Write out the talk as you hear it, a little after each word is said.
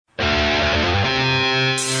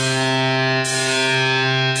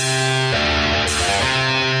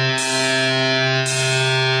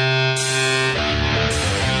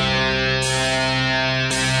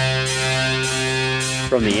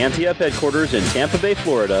From the Ante-Up headquarters in Tampa Bay,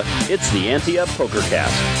 Florida, it's the Ante-Up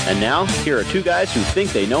POKERCAST. And now, here are two guys who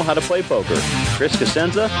think they know how to play poker, Chris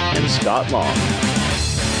Cosenza and Scott Long.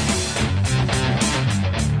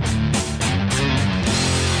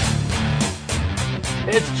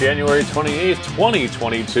 It's January 28th,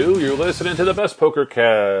 2022. You're listening to the best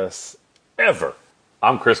POKERCAST ever.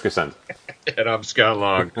 I'm Chris Cosenza. And I'm Scott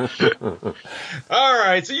Long. All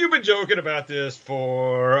right, so you've been joking about this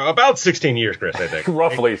for about 16 years, Chris, I think.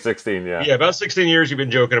 Roughly 16, yeah. Yeah, about 16 years you've been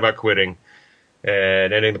joking about quitting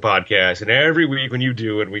and ending the podcast. And every week when you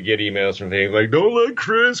do it, we get emails from things like, don't let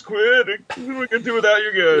Chris quit. We can do without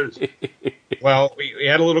you guys. Well, we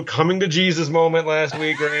had a little coming to Jesus moment last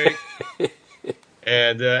week, right?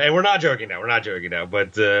 And we're not joking now.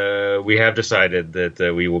 But we have decided that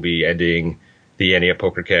we will be ending the Ante-Up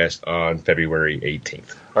POKERCAST on February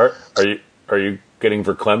 18th. Are you getting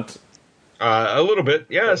verklempt? A little bit,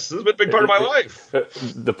 yes. This has been a big part of my life.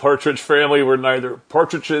 The Partridge family were neither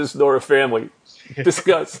partridges nor a family.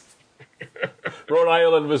 Discuss. Rhode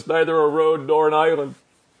Island was neither a road nor an island.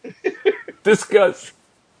 Discuss.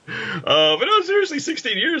 But no, seriously,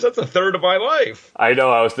 16 years, that's a third of my life. I know,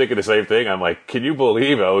 I was thinking the same thing. I'm like, can you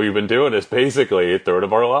believe how we've been doing this basically a third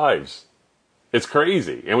of our lives? It's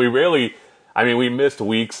crazy. And we missed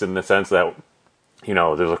weeks in the sense that, you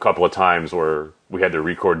know, there's a couple of times where we had to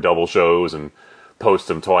record double shows and post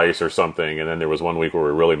them twice or something, and then there was one week where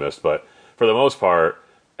we really missed. But for the most part,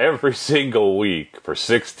 every single week for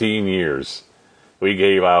 16 years, we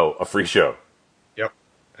gave out a free show. Yep.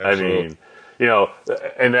 Absolutely. I mean, you know,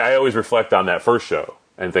 and I always reflect on that first show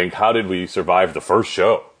and think, how did we survive the first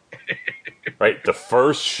show? Right? The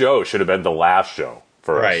first show should have been the last show.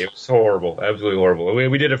 Right, it was horrible, absolutely horrible.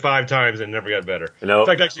 We did it 5 times and it never got better. You know, in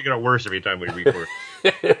fact, actually got worse every time we record.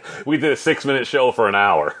 We did a 6-minute show for an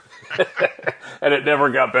hour, and it never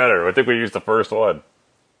got better. I think we used the first one.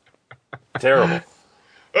 Terrible.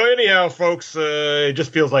 Well, anyhow, folks, it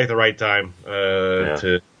just feels like the right time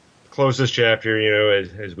to close this chapter. You know,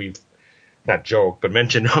 as we've not joked, but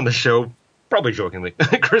mentioned on the show, probably jokingly.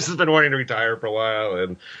 Chris has been wanting to retire for a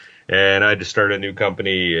while, and I just started a new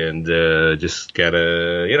company, and just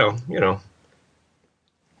gotta, you know,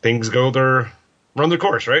 things run their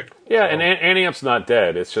course, right? Yeah, and Ante-Up's not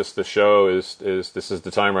dead. It's just the show is this is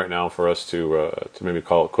the time right now for us to maybe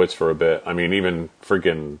call it quits for a bit. I mean, even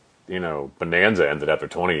freaking, you know, Bonanza ended after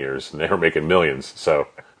 20 years, and they were making millions, so.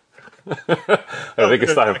 I think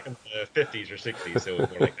it's time. Back in the 50s or 60s, so it was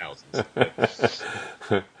more like thousands.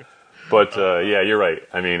 But yeah, you're right.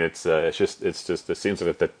 I mean, it seems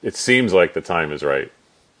like the time is right.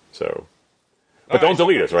 So, but don't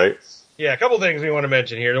delete us, right? Yeah, a couple things we want to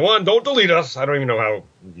mention here. The one, don't delete us. I don't know how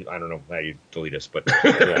you delete us, but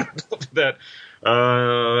don't do that.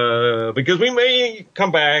 Because we may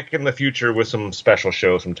come back in the future with some special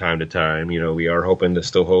shows from time to time. You know, we are hoping to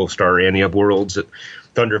still host our Ante-Up Worlds at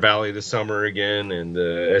Thunder Valley this summer again, and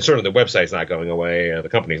certainly the website's not going away. The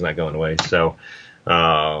company's not going away. So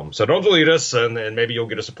don't delete us, and maybe you'll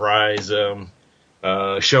get a surprise show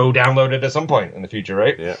downloaded at some point in the future,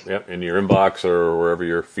 right? Yeah. In your inbox or wherever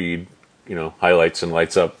your feed, you know, highlights and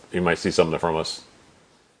lights up, you might see something from us.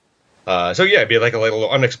 So yeah, it'd be like a little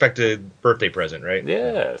unexpected birthday present, right?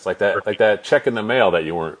 Yeah, it's like that check in the mail that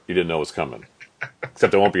you didn't know was coming.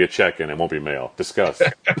 Except it won't be a check and it won't be mail. Discuss.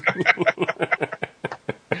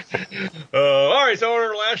 All right, so on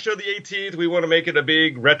our last show, the 18th, we want to make it a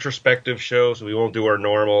big retrospective show, so we won't do our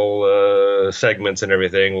normal segments and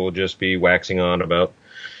everything. We'll just be waxing on about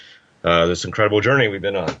this incredible journey we've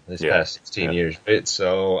been on this past 16 years. Right?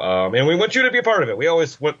 So, and we want you to be a part of it. We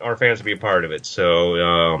always want our fans to be a part of it.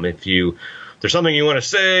 So if there's something you want to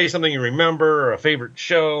say, something you remember, or a favorite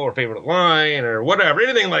show, or favorite line, or whatever,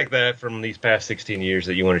 anything like that from these past 16 years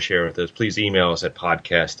that you want to share with us, please email us at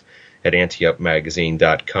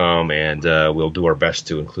podcast@anteupmagazine.com, and we'll do our best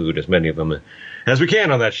to include as many of them as we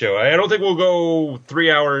can on that show. I don't think we'll go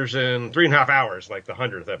 3 hours and 3.5 hours like the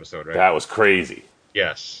 100th episode, right? That was crazy.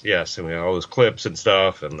 Yes, and we had all those clips and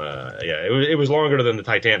stuff, and it was longer than the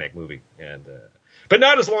Titanic movie, and but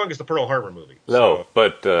not as long as the Pearl Harbor movie. No,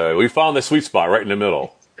 but we found the sweet spot right in the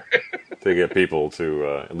middle to get people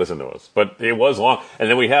to listen to us. But it was long, and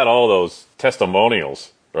then we had all those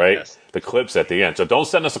testimonials, right? Yes. The clips at the end. So don't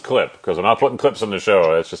send us a clip, because we're not putting clips on the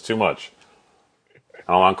show. It's just too much.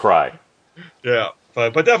 I don't want to cry. Yeah.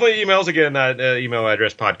 But definitely emails again, that email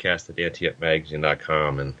address,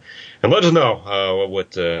 podcast@anteupmagazine.com, and let us know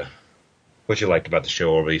what you liked about the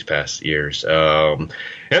show over these past years. And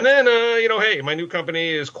then, hey, my new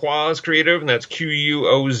company is Quoz Creative, and that's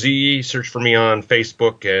Quoz. Search for me on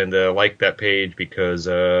Facebook and like that page, because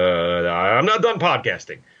I'm not done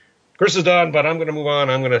podcasting. Chris is done, but I'm going to move on.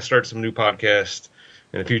 I'm going to start some new podcasts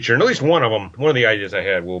in the future. And at least one of the ideas I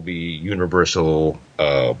had will be universal.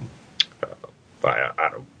 You'll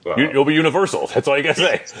be universal. That's all you got to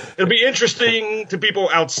say. It'll be interesting to people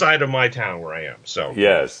outside of my town where I am. So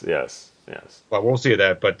Yes. Well, we'll see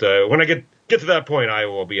that. But when I get to that point, I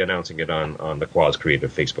will be announcing it on the Quaz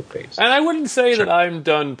Creative Facebook page. And I wouldn't say that I'm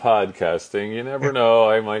done podcasting. You never know.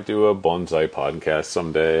 I might do a bonsai podcast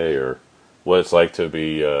someday, or what it's like to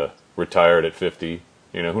be retired at 50.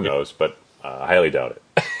 Who knows? But I highly doubt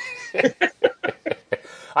it.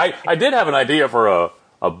 I did have an idea for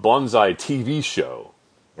a bonsai TV show.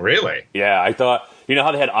 Really? Yeah, I thought,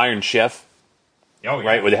 how they had Iron Chef? Oh, yeah.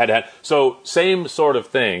 Right, where they had so same sort of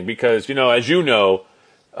thing, because, as you know,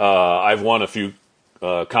 I've won a few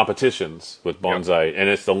competitions with bonsai, and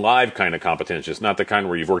it's the live kind of competition. It's not the kind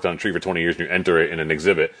where you've worked on a tree for 20 years and you enter it in an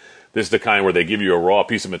exhibit. This is the kind where they give you a raw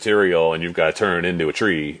piece of material and you've got to turn it into a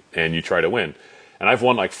tree and you try to win. And I've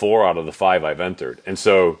won like 4 out of the 5 I've entered. And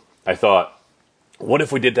so I thought, what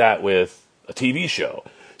if we did that with a TV show?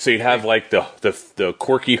 So you'd have like the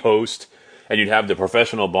quirky host, and you'd have the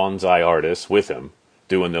professional bonsai artist with him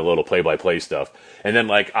doing the little play-by-play stuff. And then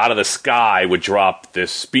like out of the sky would drop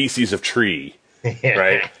this species of tree,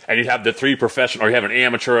 right? And you'd have the 3 professional, or you have an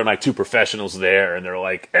amateur and like 2 professionals there, and they're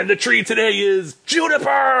like, and the tree today is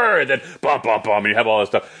juniper! And then bum, bum, bum, and you have all this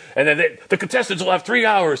stuff. And then the contestants will have 3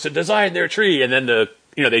 hours to design their tree. And then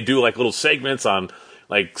they do like little segments on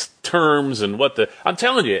like terms and I'm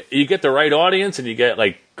telling you, you get the right audience, and you get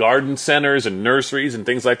like garden centers and nurseries and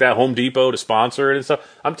things like that, Home Depot to sponsor it and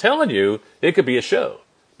stuff. I'm telling you, it could be a show.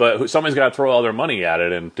 But somebody's got to throw all their money at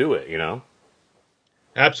it and do it,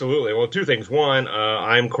 Absolutely. Well, 2 things. One,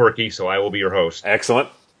 I'm quirky, so I will be your host. Excellent.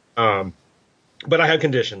 But I have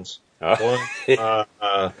conditions. One,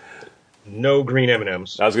 no green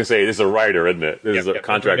M&Ms. I was going to say, this is a writer, isn't it? This is a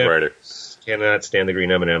contract writer. Cannot stand the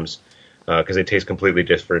green M&Ms because they taste completely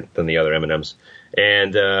different than the other M&Ms.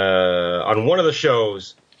 And on one of the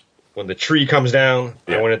shows, when the tree comes down,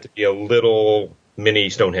 I want it to be a little mini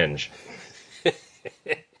Stonehenge.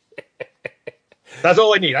 That's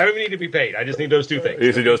all I need. I don't even need to be paid. I just need those 2 things. You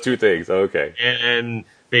just need those 2 things. Okay. And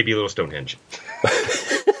maybe a little Stonehenge.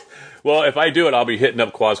 Well, if I do it, I'll be hitting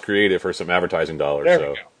up Quaz Creative for some advertising dollars. There we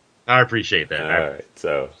go. I appreciate that.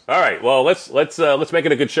 All right. Well, let's make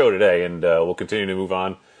it a good show today, and we'll continue to move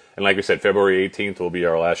on. And like we said, February 18th will be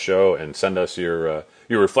our last show. And send us your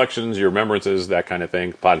reflections, your remembrances, that kind of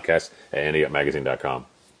thing. Podcast at andyupmagazine.com.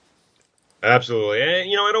 Absolutely. And,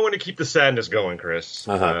 I don't want to keep the sadness going, Chris.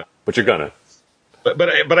 But you're gonna.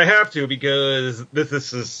 But I have to, because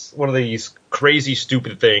this is one of these crazy,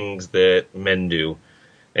 stupid things that men do.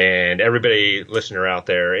 And everybody listener out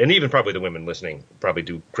there, and even probably the women listening, probably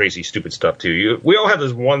do crazy, stupid stuff too. We all have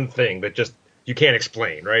this one thing that just you can't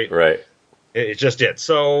explain, right? Right. It's just it.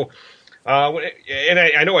 So, and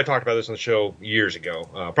I know I talked about this on the show years ago.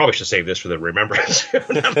 Probably should save this for the remembrance.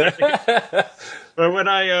 But when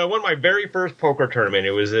I won my very first poker tournament,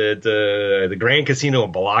 it was at the Grand Casino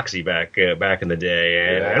in Biloxi back in the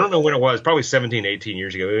day. And I don't know when it was, probably 17, 18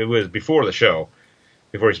 years ago. It was before we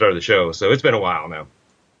started the show. So it's been a while now.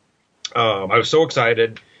 I was so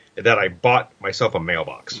excited that I bought myself a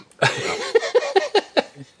mailbox.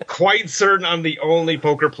 Quite certain I'm the only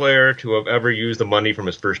poker player to have ever used the money from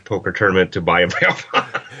his first poker tournament to buy a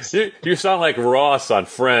mailbox. You sound like Ross on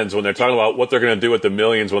Friends when they're talking about what they're going to do with the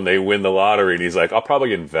millions when they win the lottery, and he's like, I'll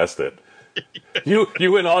probably invest it. You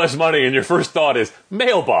win all this money, and your first thought is,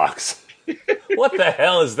 mailbox. What the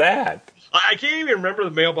hell is that? I can't even remember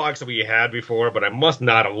the mailbox that we had before, but I must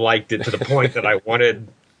not have liked it to the point that I wanted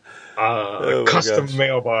a custom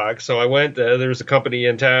mailbox. So I went, there was a company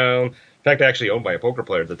in town, in fact, actually owned by a poker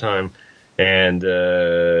player at the time, and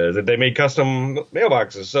they made custom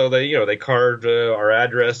mailboxes. So they carved our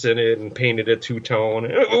address in it and painted it 2-tone.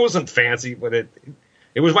 It wasn't fancy, but it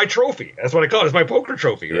was my trophy. That's what I call it. It's my poker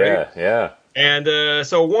trophy, right? Yeah. And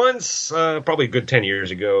so once, probably a good 10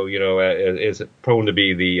 years ago, it's prone to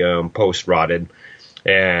be the post rotted,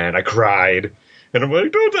 and I cried, and I'm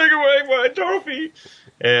like, don't take away my trophy.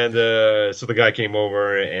 And so the guy came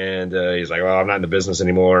over, and he's like, well, I'm not in the business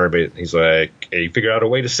anymore. But he's like, hey, he figured out a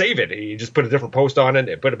way to save it. He just put a different post on it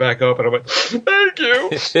and put it back up. And I went, thank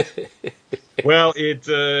you. Well, it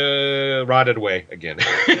rotted away again.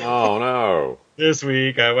 Oh, no. This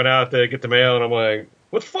week, I went out to get the mail, and I'm like,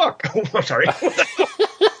 what the fuck? I'm sorry.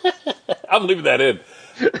 I'm leaving that in.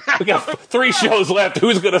 We got 3 shows left.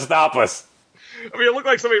 Who's going to stop us? I mean, it looked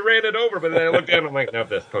like somebody ran it over, but then I looked down and I'm like, no,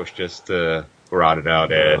 this post just rotted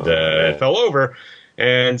out and it fell over.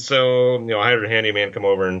 And so, I had a handyman come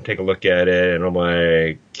over and take a look at it, and I'm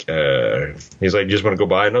like, he's like, you just want to go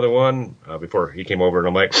buy another one? Before he came over, and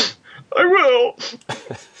I'm like, I will,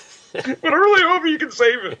 but I really hope you can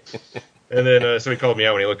save it. And then, so he called me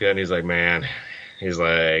out when he looked at it, and he's like, man, he's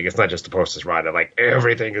like, it's not just the post is rotted, like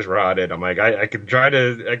everything is rotted. I'm like, I could try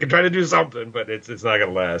to do something, but it's not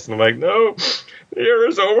gonna last. And I'm like, no, the year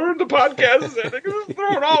is over, the podcast is ending, just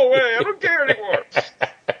throw it all away, I don't care anymore.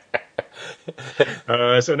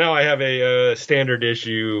 So now I have a standard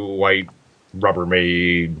issue white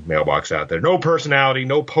Rubbermaid mailbox out there. No personality,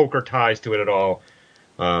 no poker ties to it at all.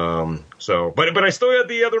 So, but I still have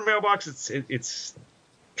the other mailbox. It's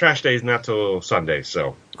trash days not till Sunday.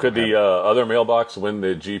 So could the other mailbox win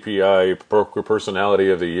the GPI Poker Personality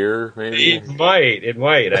of the Year? Maybe it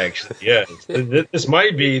might actually. Yeah, this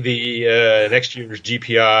might be the next year's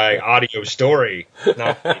GPI audio story.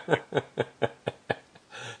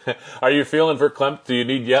 Are you feeling verklempt? Do you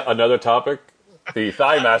need yet another topic? The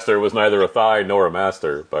Thigh Master was neither a thigh nor a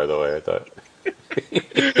master, by the way, I thought.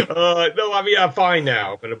 No, I mean, I'm fine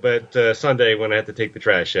now. But Sunday, when I had to take the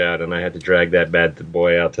trash out and I had to drag that bad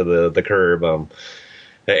boy out to the curb, and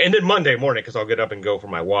then Monday morning, because I'll get up and go for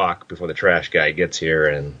my walk before the trash guy gets here,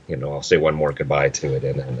 and, I'll say one more goodbye to it,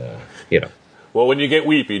 and then, Well, when you get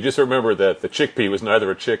weepy, just remember that the chickpea was neither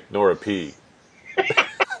a chick nor a pea.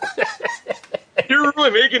 You're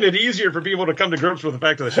really making it easier for people to come to grips with the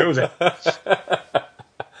fact that the show's out.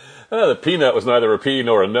 The peanut was neither a pea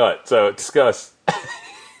nor a nut, so discuss.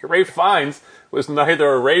 Rafe Fiennes was neither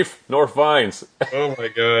a Rafe nor Fiennes. Oh my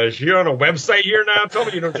gosh, you're on a website here now? Tell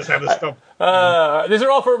me you don't just have this stuff. These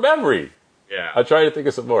are all for memory. Yeah. I'll try to think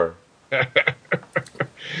of some more. All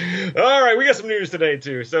right, we got some news today,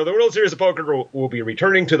 too. So the World Series of Poker will be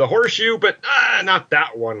returning to the Horseshoe, but not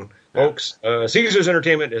that one, folks. Caesars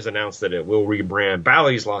Entertainment has announced that it will rebrand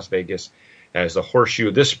Bally's Las Vegas as the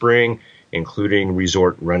Horseshoe this spring, including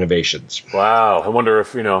resort renovations. Wow. I wonder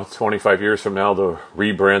if, 25 years from now, they'll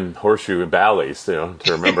rebrand Horseshoe and Bally's, to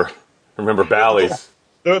remember Bally's.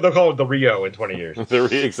 They'll call it the Rio in 20 years.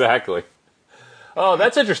 Exactly. Oh,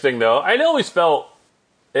 that's interesting, though. It always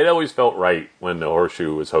felt right when the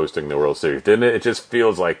Horseshoe was hosting the World Series, didn't it? It just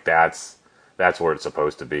feels like that's where it's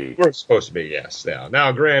supposed to be. Where it's supposed to be, yes. Yeah.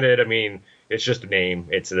 Now, granted, I mean, it's just a name.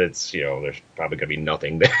 It's there's probably gonna be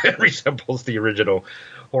nothing that resembles the original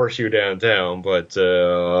Horseshoe downtown, but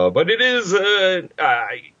it is.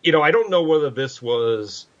 I don't know whether this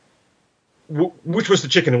was which was the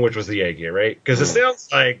chicken and which was the egg here, right? Because it sounds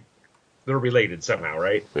like they're related somehow,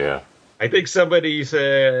 right? Yeah. I think somebody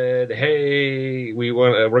said, "Hey, we're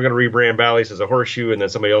going to rebrand Bally's as a Horseshoe," and then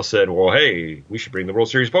somebody else said, "Well, hey, we should bring the World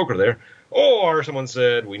Series of Poker there." Or someone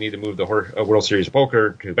said, "We need to move the World Series of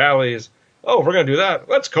Poker to Bally's." Oh, if we're going to do that,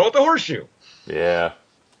 let's call it the Horseshoe. Yeah,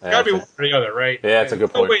 it's got to be one or the other, right? Yeah, that's a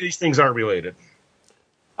good point. No way these things aren't related.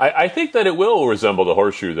 I think that it will resemble the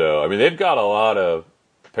Horseshoe, though. I mean, they've got a lot of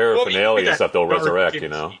paraphernalia stuff they'll resurrect,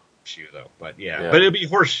 Horseshoe, though, but but it'll be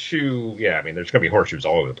Horseshoe. Yeah, I mean, there's going to be horseshoes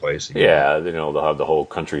all over the place. Yeah, they'll have the whole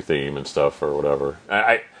country theme and stuff or whatever.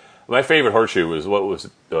 My favorite Horseshoe was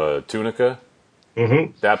Tunica.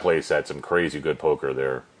 Mm-hmm. That place had some crazy good poker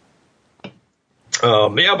there.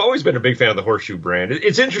 I've always been a big fan of the Horseshoe brand.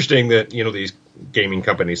 It's interesting that these gaming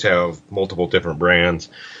companies have multiple different brands,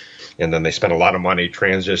 and then they spend a lot of money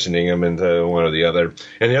transitioning them into one or the other.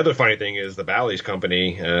 And the other funny thing is the Bally's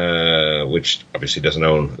company, which obviously doesn't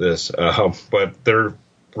own this, but they're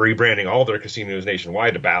rebranding all their casinos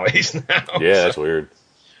nationwide to Bally's now. Yeah, that's weird.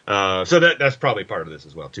 So that's probably part of this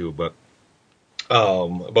as well too. But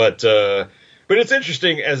it's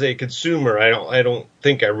interesting as a consumer. I don't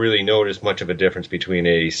think I really noticed much of a difference between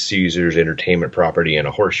a Caesars Entertainment property and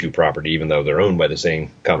a Horseshoe property, even though they're owned by the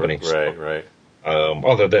same company. Right.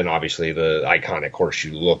 Other than obviously the iconic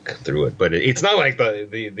Horseshoe look through it, but it's not like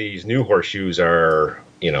these new Horseshoes are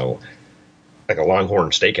like a Longhorn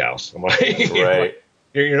Steakhouse. I'm like, right.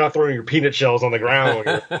 You're not throwing your peanut shells on the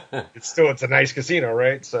ground. It's a nice casino,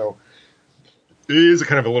 right? So it is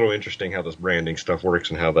kind of a little interesting how this branding stuff works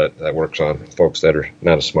and how that works on folks that are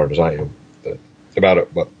not as smart as I am about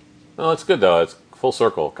it. But it's good though. It's full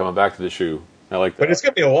circle coming back to the shoe. I like that. But it's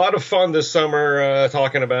going to be a lot of fun this summer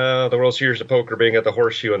talking about the World Series of Poker being at the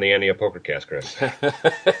Horseshoe and the Antioch PokerCast, Chris.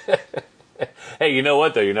 Hey, you know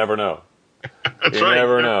what, though? You never know. You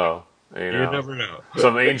never know. You never know.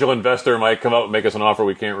 Some angel investor might come up and make us an offer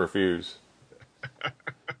we can't refuse.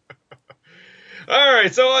 All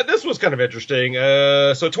right, so this was kind of interesting.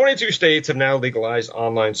 So 22 states have now legalized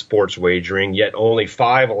online sports wagering, yet only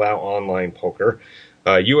 5 allow online poker.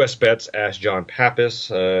 U.S. Bets asked John Pappas,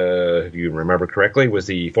 if you remember correctly, was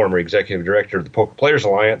the former executive director of the Poker Players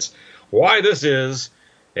Alliance, why this is.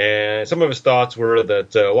 And some of his thoughts were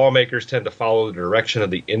that lawmakers tend to follow the direction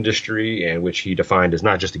of the industry, and which he defined as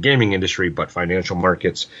not just the gaming industry, but financial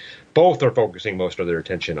markets. Both are focusing most of their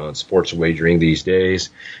attention on sports wagering these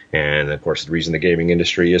days. And, of course, the reason the gaming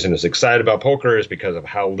industry isn't as excited about poker is because of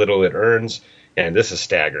how little it earns. And this is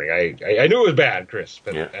staggering. I knew it was bad, Chris,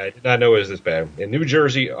 but yeah. I did not know it was this bad. In New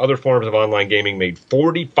Jersey, other forms of online gaming made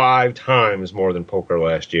 45 times more than poker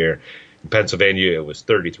last year. In Pennsylvania, it was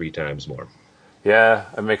 33 times more. Yeah,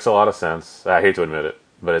 it makes a lot of sense. I hate to admit it,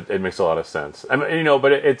 but it makes a lot of sense. I mean,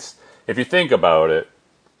 but it's if you think about it,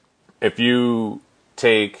 if you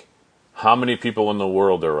take how many people in the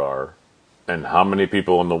world there are and how many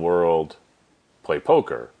people in the world play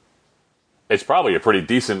poker, it's probably a pretty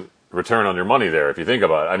decent return on your money there if you think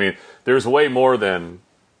about it. I mean, there's way more than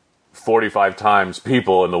 45 times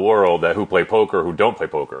people in the world who play poker who don't play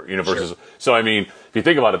poker, versus. Sure. So, I mean, if you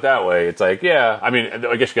think about it that way, it's like, yeah, I mean,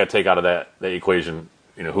 I guess you got to take out of that equation,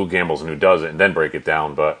 who gambles and who doesn't, and then break it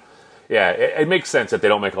down. But, yeah, it makes sense that they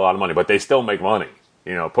don't make a lot of money, but they still make money.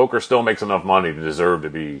 Poker still makes enough money to deserve to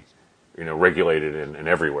be, regulated and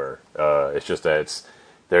everywhere. It's just that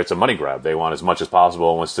it's a money grab. They want as much as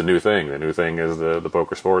possible, and it's the new thing. The new thing is the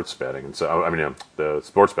poker sports betting. And so, the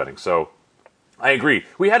sports betting. So, I agree.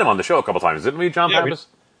 We had him on the show a couple times, didn't we, John Pappas?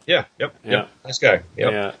 Yeah. Nice guy.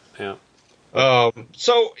 Yep. Yeah.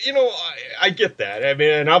 So, I get that. I mean,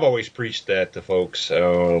 and I've always preached that to folks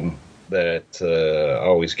that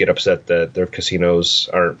always get upset that their casinos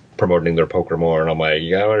aren't promoting their poker more. And I'm like,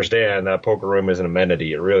 you got to understand that poker room is an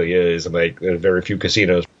amenity. It really is. I'm like, there's very few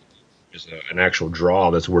casinos. There's an actual draw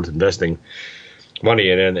that's worth investing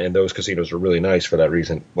money in, and those casinos are really nice for that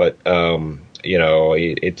reason. But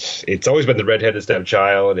it's always been the redheaded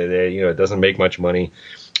stepchild, and it doesn't make much money.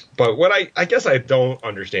 But what I guess I don't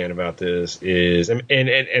understand about this is,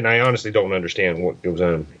 and I honestly don't understand what goes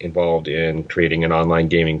on involved in creating an online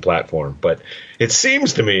gaming platform. But it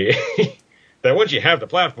seems to me that once you have the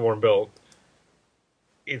platform built,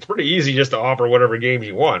 it's pretty easy just to offer whatever games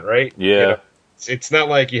you want, right? Yeah. It's not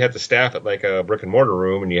like you have to staff it like a brick and mortar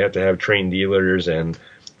room, and you have to have trained dealers and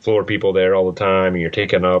floor people there all the time, and you're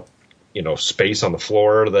taking up space on the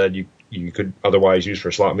floor that you could otherwise use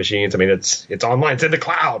for slot machines. I mean, it's online. It's in the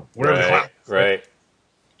cloud. We're in the cloud. Right.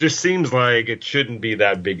 Just seems like it shouldn't be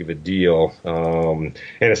that big of a deal. And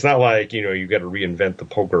it's not like, you got to reinvent the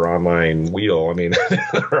poker online wheel. I mean,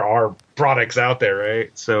 there are products out there,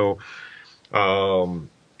 right? So,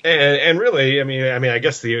 and really, I mean, I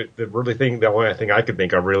guess the only thing I could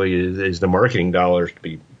think of really is the marketing dollars to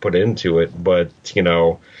be put into it. But,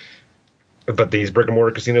 but these brick and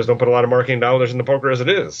mortar casinos don't put a lot of marketing dollars into poker as it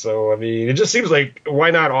is. So, I mean, it just seems like, why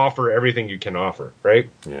not offer everything you can offer, right?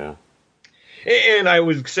 Yeah. And I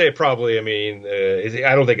would say probably, I mean,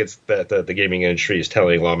 I don't think it's that the gaming industry is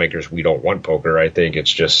telling lawmakers we don't want poker. I think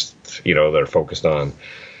it's just, they're focused on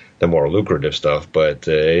the more lucrative stuff. But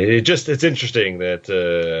it's interesting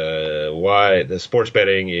that why the sports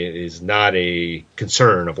betting is not a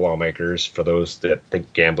concern of lawmakers for those that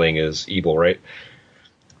think gambling is evil, right?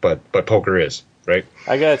 But poker is, right?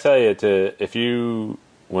 I gotta tell you,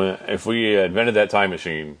 if we invented that time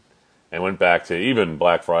machine and went back to even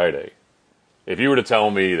Black Friday, if you were to tell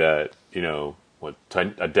me that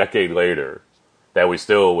a decade later that we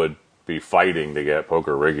still would be fighting to get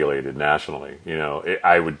poker regulated nationally,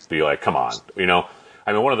 I would be like, come on, I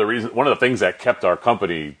mean, one of the things that kept our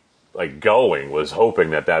company going was hoping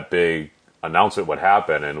that big announcement would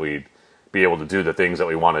happen and we'd be able to do the things that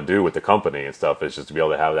we want to do with the company and stuff. Is just to be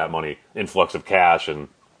able to have that money influx of cash and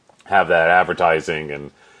have that advertising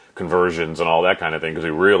and conversions and all that kind of thing, because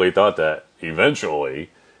we really thought that eventually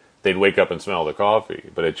they'd wake up and smell the coffee.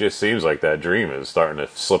 But it just seems like that dream is starting to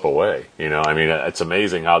slip away. I mean, it's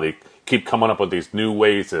amazing how they keep coming up with these new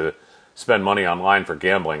ways to spend money online for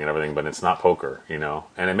gambling and everything, but it's not poker,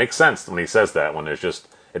 and it makes sense when he says that, when it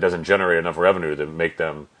doesn't generate enough revenue to make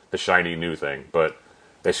them the shiny new thing. But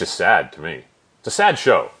it's just sad to me. It's a sad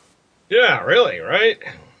show. Yeah, really, right?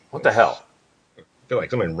 What the hell? I feel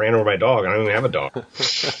like someone ran over my dog. I don't even have a dog.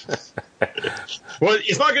 Well,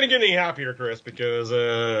 it's not going to get any happier, Chris, because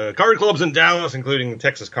card clubs in Dallas, including the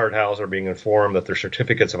Texas Card House, are being informed that their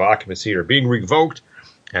certificates of occupancy are being revoked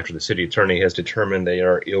after the city attorney has determined they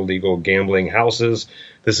are illegal gambling houses.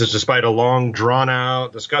 This is despite a long,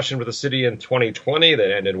 drawn-out discussion with the city in 2020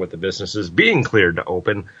 that ended with the businesses being cleared to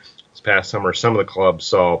open. This past summer, some of the clubs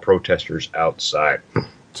saw protesters outside.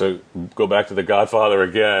 To go back to The Godfather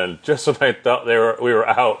again, just when I thought we were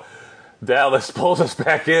out, Dallas pulls us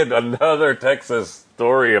back in. Another Texas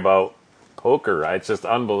story about poker. It's just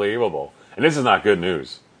unbelievable. And this is not good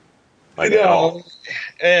news. like at all.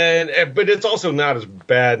 But it's also not as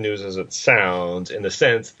bad news as it sounds, in the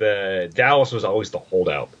sense that Dallas was always the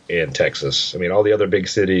holdout in Texas. I mean, all the other big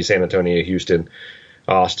cities, San Antonio, Houston,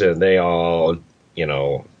 Austin, they all,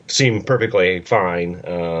 seem perfectly fine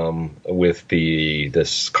with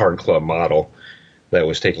this card club model that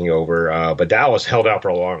was taking over. But Dallas held out for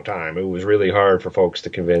a long time. It was really hard for folks to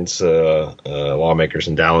convince lawmakers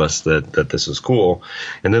in Dallas that this is cool.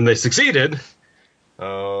 And then they succeeded.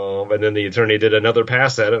 And then the attorney did another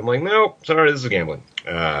pass at it. I'm like, no, sorry, this is gambling.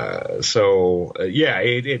 It's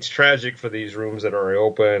tragic for these rooms that are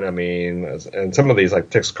open. I mean, and some of these, like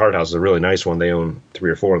Texas Card House is a really nice one. They own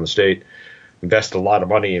 3 or 4 in the state. Invest a lot of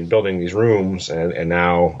money in building these rooms, and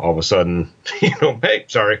now all of a sudden, hey,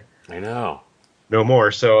 sorry. I know. No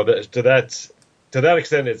more. So to that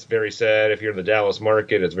extent, it's very sad. If you're in the Dallas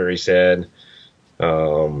market, it's very sad.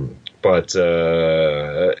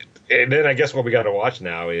 And then I guess what we got to watch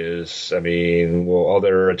now is, will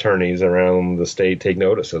other attorneys around the state take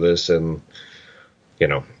notice of this? And,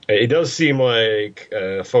 it does seem like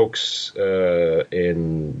folks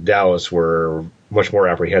in Dallas were much more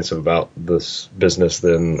apprehensive about this business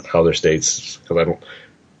than other states, because I don't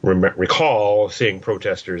recall seeing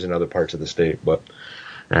protesters in other parts of the state. But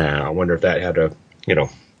I wonder if that had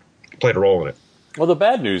played a role in it. Well, the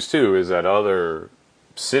bad news, too, is that other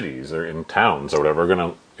cities or in towns or whatever are going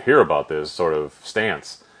to hear about this sort of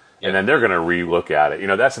stance, and then they're going to re-look at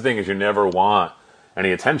it. That's the thing, is you never want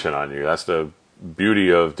any attention on you. That's the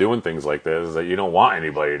beauty of doing things like this, is that you don't want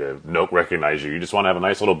anybody to recognize you. You just want to have a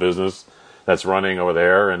nice little business that's running over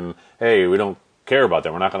there, and hey, we don't care about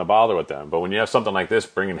them. We're not going to bother with them. But when you have something like this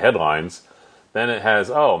bringing headlines, then it has,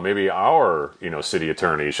 maybe our city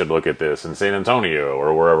attorney should look at this in San Antonio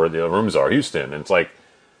or wherever the rooms are, Houston. And it's like,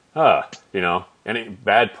 any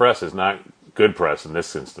bad press is not good press in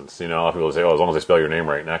this instance. A lot of people say, as long as they spell your name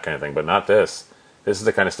right and that kind of thing, but not this. This is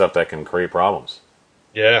the kind of stuff that can create problems.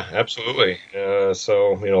 Yeah, absolutely.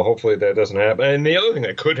 Hopefully that doesn't happen. And the other thing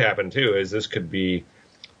that could happen, too, is this could be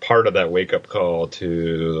part of that wake-up call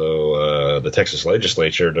to the Texas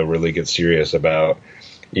legislature to really get serious about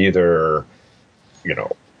either,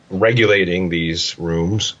 regulating these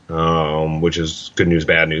rooms, which is good news,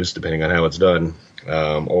 bad news, depending on how it's done,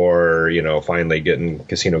 or, finally getting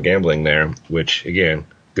casino gambling there, which, again,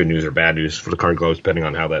 good news or bad news for the card clubs, depending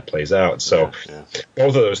on how that plays out. So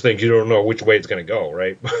both of those things, you don't know which way it's going to go,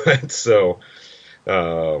 right? So,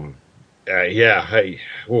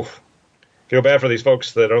 feel bad for these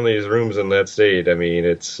folks that own these rooms in that state. I mean,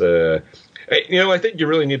 it's, I think you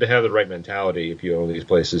really need to have the right mentality if you own these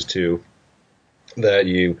places too, that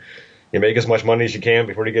you make as much money as you can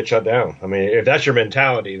before you get shut down. I mean, if that's your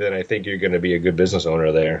mentality, then I think you're going to be a good business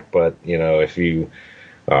owner there. But, if you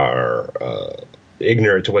are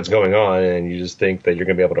ignorant to what's going on and you just think that you're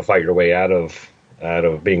going to be able to fight your way out of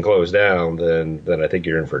being closed down, then I think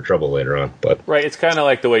you're in for trouble later on. But right, it's kind of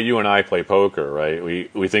like the way you and I play poker, right?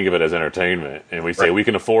 We think of it as entertainment, and we say we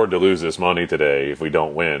can afford to lose this money today if we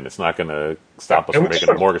don't win. It's not going to stop us from making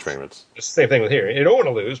our mortgage payments. It's the same thing with here. You don't want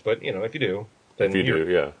to lose, but if you do, then if you do,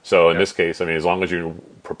 yeah. So in this case, as long as you're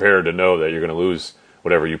prepared to know that you're going to lose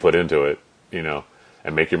whatever you put into it,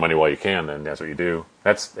 and make your money while you can, then that's what you do.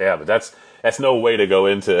 But that's no way to go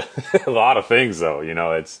into a lot of things, though.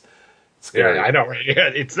 It's scary. Yeah, I know. Right? Yeah,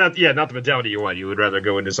 it's not the mentality you want. You would rather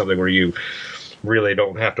go into something where you really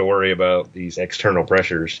don't have to worry about these external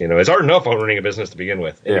pressures. It's hard enough running a business to begin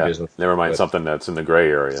with. Any business. Never mind something that's in the gray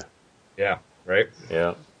area. Yeah. Right.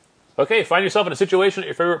 Yeah. Okay. Find yourself in a situation at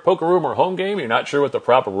your favorite poker room or home game. You're not sure what the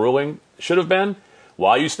proper ruling should have been.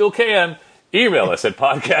 While you still can, email us at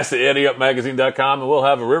podcast@anteupmagazine.com, and we'll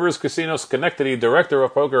have a Rivers Casino Schenectady director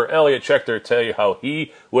of poker, Elliot Schechter, tell you how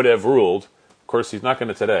he would have ruled. Of course, he's not going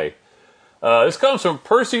to today. This comes from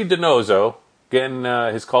Percy DiNozzo, getting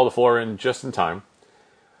his call to floor in just in time.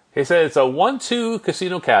 He said it's a 1-2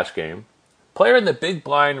 casino cash game. Player in the big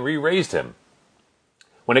blind re-raised him.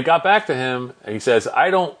 When it got back to him, he says, I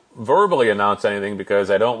don't verbally announce anything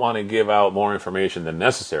because I don't want to give out more information than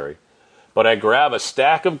necessary. But I grab a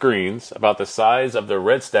stack of greens about the size of the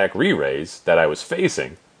red stack re-raise that I was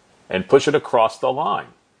facing and push it across the line.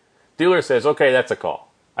 Dealer says, okay, that's a call.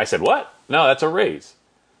 I said, what? No, that's a raise.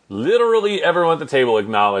 Literally everyone at the table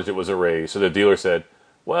acknowledged it was a raise, so the dealer said,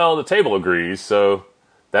 well, the table agrees, so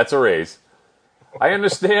that's a raise. I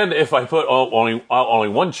understand if I put only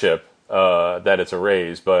one chip that it's a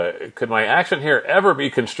raise, but could my action here ever be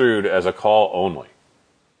construed as a call only?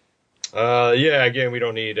 Again, we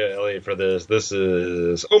don't need Elliot for this. This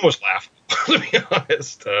is almost laughable, to be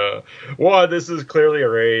honest. This is clearly a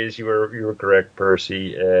raise. You were correct,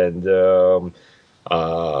 Percy, and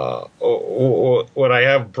What I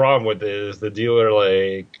have a problem with is the dealer,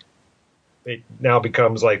 like, it now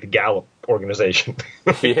becomes like the Gallup organization.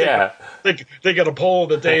 Yeah. They got a poll at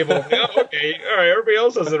the table. Oh, okay, all right, everybody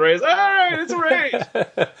else has a raise. All right, it's a raise.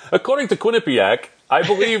 According to Quinnipiac, I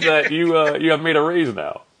believe that you have made a raise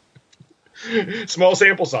now. Small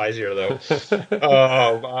sample size here, though.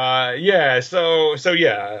 Yeah. So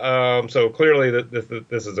clearly,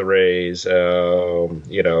 this is a raise.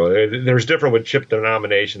 There's different with chip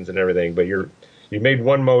denominations and everything, but you made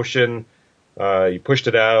one motion, you pushed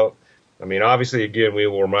it out. I mean, obviously, again, we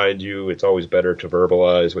will remind you it's always better to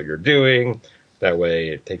verbalize what you're doing. That way,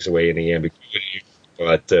 it takes away any ambiguity.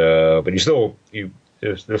 But this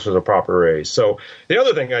was a proper raise. So the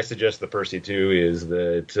other thing I suggest to Percy too is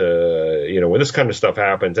that when this kind of stuff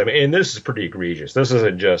happens, I mean, and this is pretty egregious. This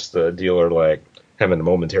isn't just a dealer like having a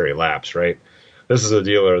momentary lapse, right? This is a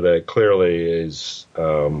dealer that clearly is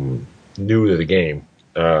new to the game,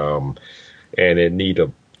 and in need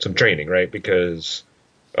of some training, right? Because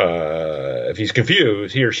if he's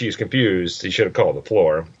confused, he or she is confused, he should have called the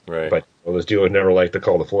floor. Right. But those dealers never like to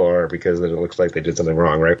call the floor because then it looks like they did something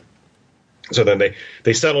wrong, right? So then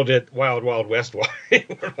they settled it Wild West way,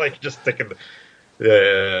 like just taking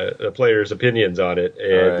the players' opinions on it.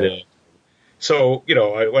 And right. So,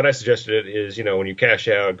 what I suggested is, when you cash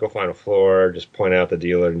out, go find a floor, just point out the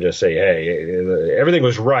dealer and just say, hey, everything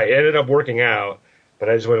was right. It ended up working out, but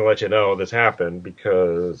I just want to let you know this happened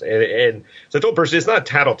because, and so I told Percy, it's not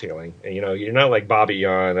tattletaling. You're not like Bobby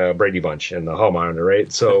on Brady Bunch and the hall monitor,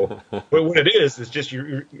 right? So what it is just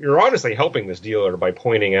you're honestly helping this dealer by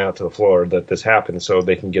pointing out to the floor that this happened so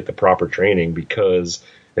they can get the proper training, because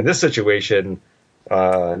in this situation,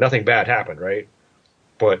 nothing bad happened, right?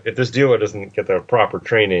 But if this dealer doesn't get the proper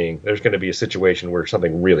training, there's going to be a situation where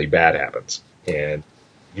something really bad happens. And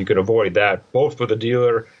you can avoid that both for the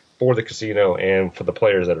dealer, for the casino, and for the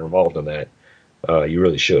players that are involved in that. You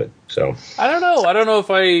really should. So I don't know. I don't know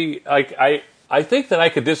if I think that I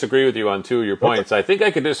could disagree with you on two of your points. I think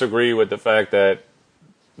I could disagree with the fact that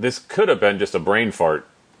this could have been just a brain fart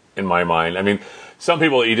in my mind. I mean, some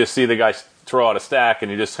people, you just see the guy throw out a stack,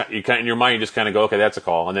 and in your mind, you just kind of go, okay, that's a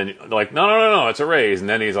call. And then they're like, no, it's a raise. And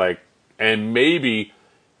then he's like, and maybe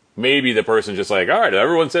the person's just like, all right,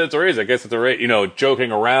 everyone said it's a raise, I guess it's a raise,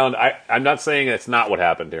 joking around. I'm not saying that's not what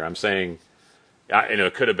happened here. I'm saying,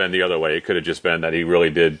 it could have been the other way. It could have just been that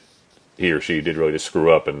he or she did really just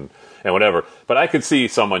screw up and whatever. But I could see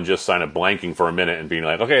someone just kind of blanking for a minute and being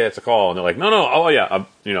like, okay, that's a call. And they're like, no, oh yeah,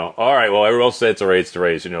 all right, well, everyone else said it's a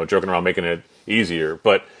raise, joking around, making it easier.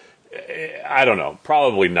 But I don't know,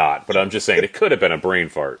 probably not. But I'm just saying it could have been a brain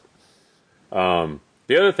fart. The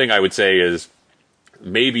other thing I would say is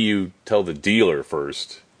maybe you tell the dealer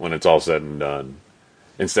first when it's all said and done,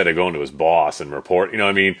 instead of going to his boss and report.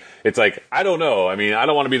 I mean, it's like, I don't know. I mean, I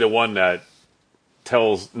don't want to be the one that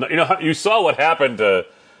tells. You saw what happened to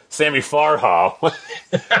Sammy Farha,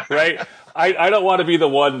 right? I don't want to be the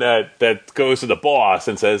one that goes to the boss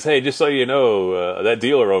and says, hey, just so you know, that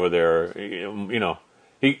dealer over there,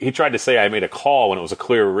 he tried to say I made a call when it was a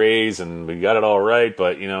clear raise and we got it all right,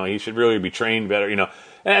 but, he should really be trained better,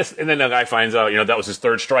 And then the guy finds out, that was his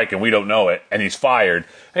third strike and we don't know it, and he's fired.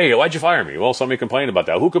 Hey, why'd you fire me? Well, somebody complained about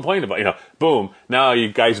that. Who complained about, boom. Now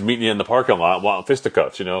you guys meeting in the parking lot, want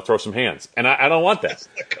fisticuffs, throw some hands. And I don't want that.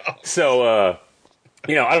 So, I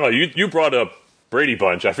don't know. You brought up Brady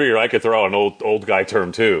Bunch. I figure I could throw an old guy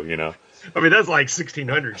term too, I mean, that's like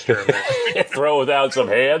 1600s term. Throw down some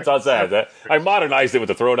hands? How's that? I modernized it with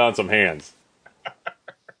the throw down some hands.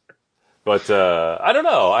 But, I don't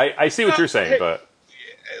know. I see what you're saying, but.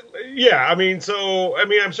 Yeah, I'm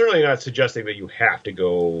certainly not suggesting that you have to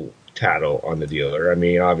go tattle on the dealer. I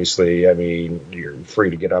mean, obviously, you're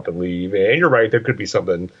free to get up and leave. And you're right, there could be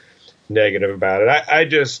something negative about it. I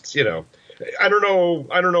just, I don't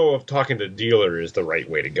know if talking to the dealer is the right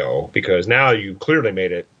way to go, because now you clearly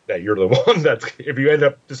made it that you're the one that's, if you end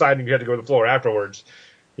up deciding you have to go to the floor afterwards,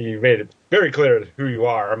 you made it very clear who you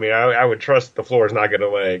are. I mean, I would trust the floor is not going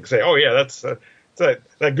to say, oh yeah, that's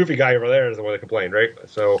that goofy guy over there is the one that complained, right?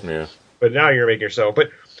 So, yeah. But now you're making yourself,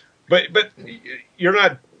 but you're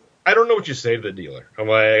not. I don't know what you say to the dealer. I'm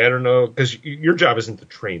like, I don't know, because your job isn't to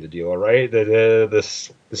train the dealer, right? The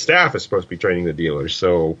staff is supposed to be training the dealers.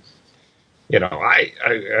 So, I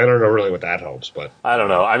don't know really what that helps, but I don't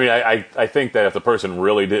know. I mean, I think that if the person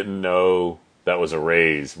really didn't know that was a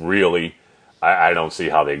raise, really, I don't see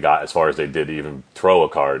how they got as far as they did to even throw a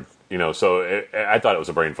card. So I thought it was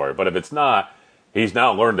a brain fart. But if it's not, he's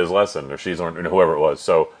now learned his lesson, or she's learned, whoever it was.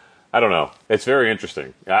 So I don't know. It's very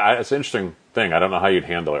interesting. It's an interesting thing. I don't know how you'd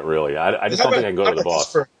handle it, really. I just don't think I can go to the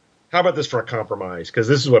boss. how about this for a compromise? Because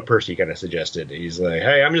this is what Percy kind of suggested. He's like,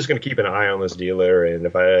 hey, I'm just going to keep an eye on this dealer, and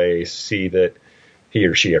if I see that he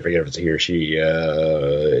or she, I forget if it's a he or she,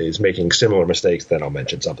 is making similar mistakes, then I'll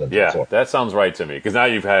mention something. Yeah, that sounds right to me. Because now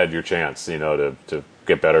you've had your chance, to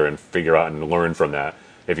get better and figure out and learn from that.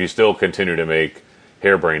 If you still continue to make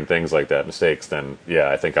harebrained things like that, mistakes, then yeah,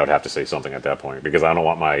 I think I would have to say something at that point, because I don't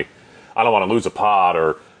want to lose a pot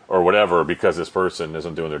or whatever because this person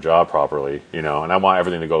isn't doing their job properly, and I want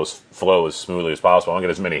everything to flow as smoothly as possible. I want to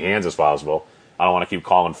get as many hands as possible. I don't want to keep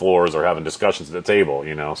calling floors or having discussions at the table,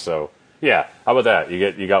 so yeah, how about that?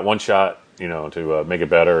 You got one shot, to make it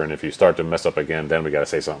better, and if you start to mess up again, then we got to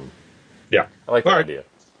say something. Yeah. I like that idea.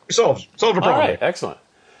 Solve a problem. All right, excellent.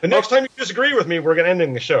 The next time you disagree with me, we're going to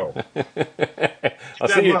end the show. I'll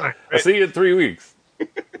see you in 3 weeks.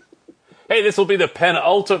 Hey, this will be the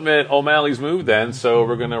penultimate O'Malley's Move then, so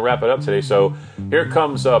we're going to wrap it up today. So here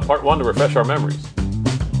comes part one to refresh our memories.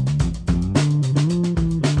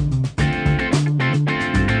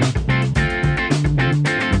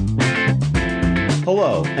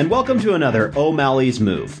 Hello, and welcome to another O'Malley's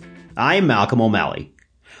Move. I'm Malcolm O'Malley.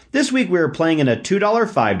 This week we are playing in a $2,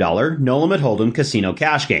 $5 no-limit hold'em casino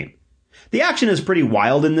cash game. The action is pretty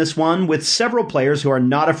wild in this one, with several players who are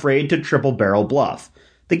not afraid to triple barrel bluff.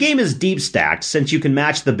 The game is deep stacked since you can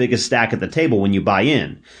match the biggest stack at the table when you buy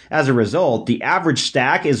in. As a result, the average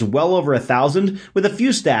stack is well over 1,000, with a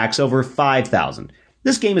few stacks over 5,000.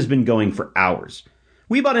 This game has been going for hours.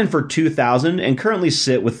 We bought in for 2,000 and currently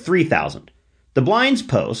sit with 3,000. The blinds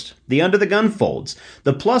post, the under the gun folds,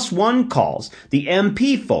 the +1 calls, the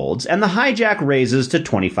MP folds, and the hijack raises to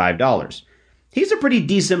 $25. He's a pretty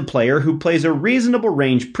decent player who plays a reasonable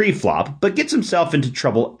range pre-flop, but gets himself into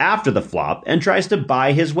trouble after the flop and tries to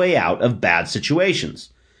buy his way out of bad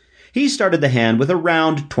situations. He started the hand with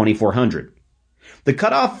around 2,400. The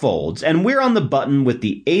cutoff folds, and we're on the button with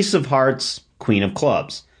the ace of hearts, queen of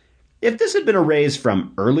clubs. If this had been a raise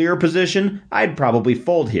from earlier position, I'd probably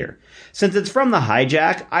fold here. Since it's from the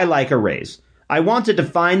hijack, I like a raise. I want to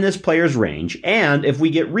define this player's range, and if we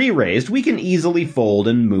get re-raised, we can easily fold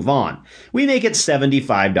and move on. We make it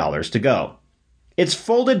 $75 to go. It's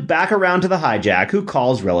folded back around to the hijack, who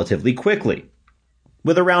calls relatively quickly.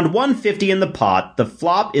 With around 150 in the pot, the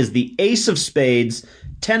flop is the ace of spades,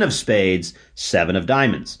 10 of spades, 7 of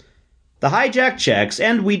diamonds. The hijack checks,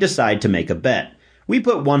 and we decide to make a bet. We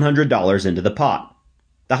put $100 into the pot.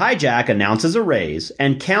 The hijack announces a raise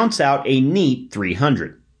and counts out a neat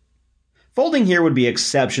 300. Folding here would be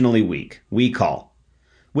exceptionally weak. We call.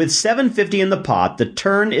 With 750 in the pot, the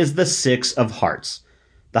turn is the 6 of hearts.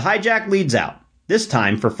 The hijack leads out, this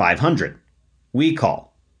time for 500. We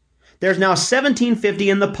call. There's now 1750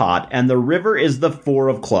 in the pot, and the river is the 4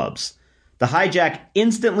 of clubs. The hijack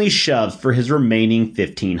instantly shoves for his remaining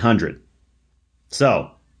 1500.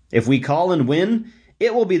 So, if we call and win,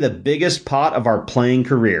 it will be the biggest pot of our playing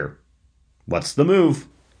career. What's the move?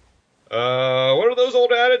 What are those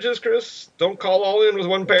old adages, Chris? Don't call all in with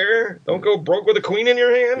one pair. Don't go broke with a queen in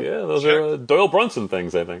your hand. Yeah, those are Doyle Brunson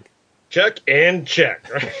things, I think. Check and check.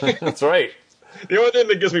 Right? That's right. The only thing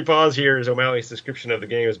that gives me pause here is O'Malley's description of the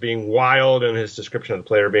game as being wild and his description of the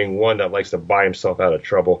player being one that likes to buy himself out of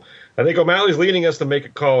trouble. I think O'Malley's leading us to make a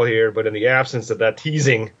call here, but in the absence of that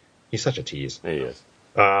teasing, he's such a tease. He is.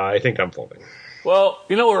 I think I'm folding. Well,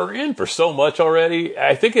 we're in for so much already.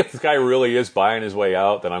 I think if this guy really is buying his way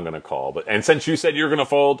out, then I'm going to call. And since you said you're going to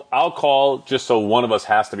fold, I'll call just so one of us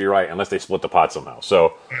has to be right, unless they split the pot somehow. So,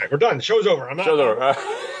 all right, we're done. The show's over. I'm not. Show's over.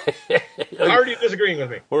 How are you disagreeing with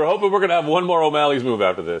me? We're hoping we're going to have one more O'Malley's Move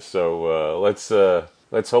after this. So let's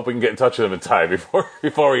hope we can get in touch with him in time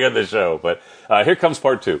before we end the show. But here comes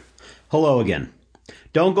part two. Hello again.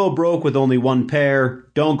 Don't go broke with only one pair.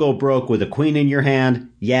 Don't go broke with a queen in your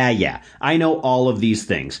hand. Yeah, I know all of these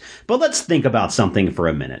things. But let's think about something for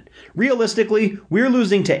a minute. Realistically, we're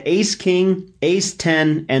losing to ace-king,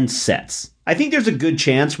 ace-10, and sets. I think there's a good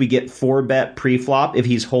chance we get 4-bet pre-flop if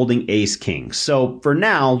he's holding ace-king. So for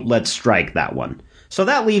now, let's strike that one. So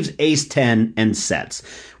that leaves ace-10 and sets.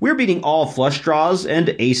 We're beating all flush draws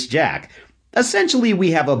and ace-jack. Essentially,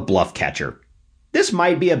 we have a bluff catcher. This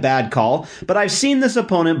might be a bad call, but I've seen this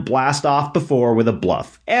opponent blast off before with a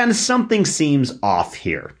bluff, and something seems off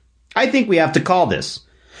here. I think we have to call this.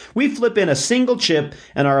 We flip in a single chip,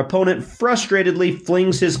 and our opponent frustratedly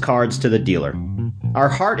flings his cards to the dealer. Our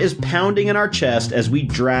heart is pounding in our chest as we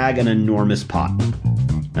drag an enormous pot.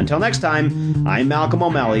 Until next time, I'm Malcolm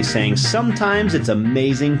O'Malley saying sometimes it's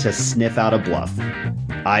amazing to sniff out a bluff.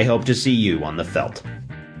 I hope to see you on the felt.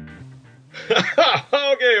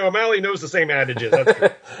 Okay, O'Malley knows the same adages. That's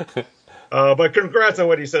true. But congrats on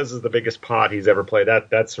what he says is the biggest pot he's ever played.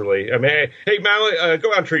 That's really, I mean, hey, Mally,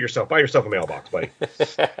 go out and treat yourself. Buy yourself a mailbox, buddy.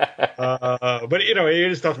 But, you know, it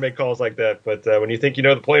is tough to make calls like that. But when you think you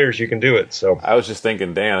know the players, you can do it. So I was just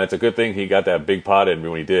thinking, damn, it's a good thing he got that big pot in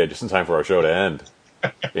when he did, just in time for our show to end.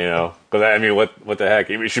 You know, because I mean, what the heck?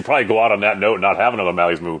 We should probably go out on that note and not have another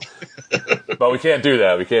Mally's move. But we can't do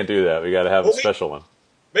that. We got to have a special one.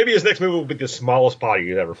 Maybe his next move will be the smallest pot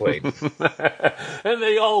he's ever played. And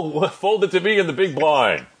they all folded to me in the big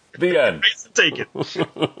blind. The end. Take it. All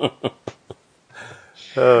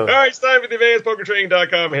right, it's time for the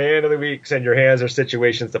AdvancedPokerTraining.com hand of the week. Send your hands or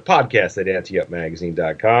situations to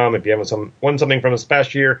podcast@anteupmagazine.com. If you haven't won something from this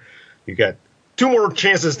past year, you got 2 more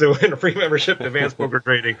chances to win a free membership to Advanced Poker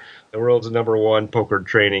Training, the world's #1 poker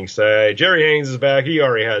training site. Jerry Haynes is back. He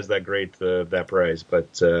already has that that prize, but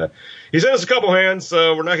he sent us a couple hands,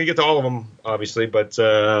 so we're not going to get to all of them, obviously, but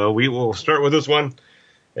we will start with this one.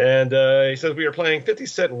 And he says we are playing 50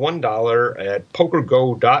 cent $1 at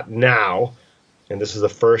PokerGo.now, and this is the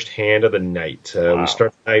first hand of the night. Wow. We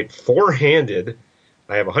start the night 4-handed.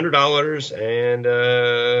 I have $100, and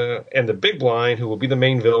the big blind, who will be the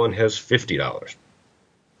main villain, has $50.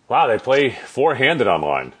 Wow, they play 4-handed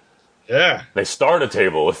online. Yeah. They start a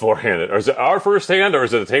table with 4-handed. Or is it our first hand, or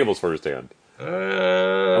is it the table's first hand?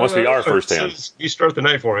 It must be our first hand. You start the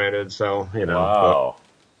night 4-handed, so, you know. Wow.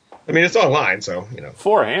 But, I mean, it's online, so, you know.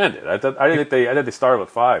 4-handed. I didn't think they started with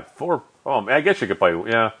 5. 4. Oh, man, I guess you could play.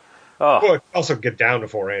 Yeah. Oh. Well, also get down to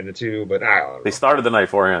 4-handed too, but I don't know. They started the night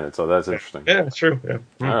 4-handed, so that's interesting. Yeah, that's true. Yeah.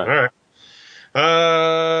 All right.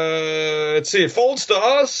 Let's see. It folds to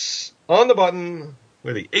us on the button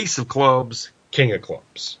with the ace of clubs, king of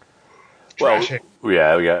clubs. Well,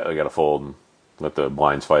 yeah, we got to fold and let the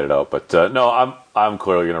blinds fight it out. But no, I'm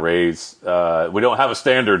clearly going to raise. We don't have a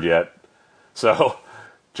standard yet, so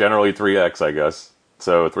generally 3x, I guess.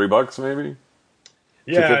 So $3 maybe.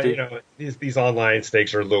 Yeah, you know, these online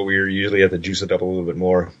stakes are a little weird. You usually have to juice it up a little bit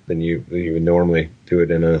more than you would normally do it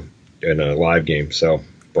in a live game. So,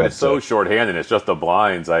 but it's so short-handed. It's just the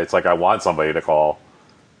blinds. It's like I want somebody to call.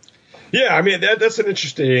 Yeah, I mean that's an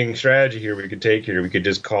interesting strategy here we could take here. We could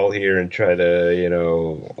just call here and try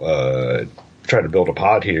to try to build a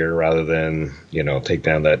pot here rather than take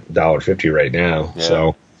down that $1.50 right now. Yeah.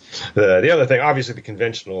 So. The other thing, obviously, the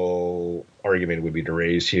conventional argument would be to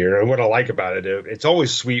raise here. And what I like about it, it's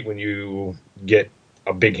always sweet when you get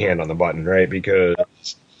a big hand on the button, right? Because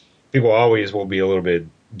people always will be a little bit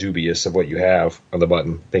dubious of what you have on the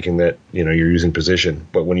button, thinking that you're using position.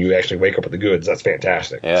 But when you actually wake up with the goods, that's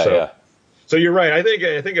fantastic. Yeah, So you're right. I think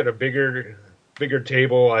at a bigger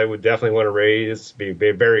table, I would definitely want to raise. Be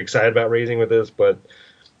very excited about raising with this. But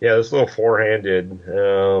yeah, this little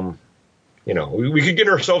 4-handed. We could get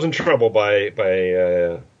ourselves in trouble by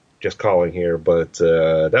just calling here, but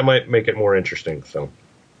that might make it more interesting. So,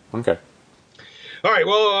 okay. All right.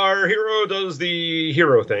 Well, our hero does the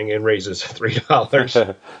hero thing and raises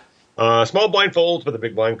 $3. Small blind folds, but the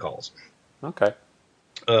big blind calls. Okay.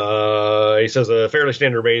 He says a fairly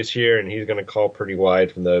standard raise here, and he's going to call pretty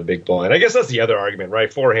wide from the big blind. I guess that's the other argument,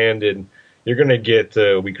 right? 4-handed, you're going to get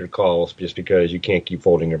weaker calls just because you can't keep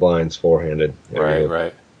folding your blinds 4-handed.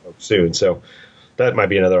 Right. Soon, so that might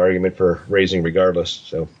be another argument for raising regardless.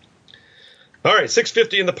 So, all right,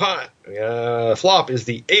 $6.50 in the pot. Flop is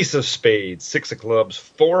the ace of spades, 6 of clubs,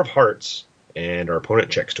 4 of hearts, and our opponent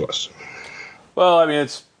checks to us. Well, I mean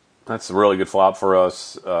that's a really good flop for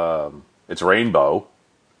us. It's rainbow,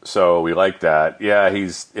 so we like that. Yeah,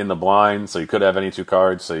 he's in the blind, so you could have any 2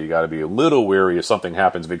 cards. So you got to be a little wary if something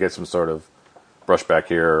happens. If we get some sort of brushback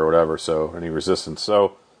here or whatever, so any resistance.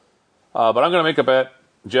 So, but I'm going to make a bet.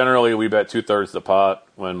 Generally, we bet 2/3 the pot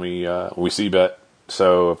when we see bet.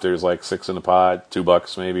 So if there's like 6 in the pot,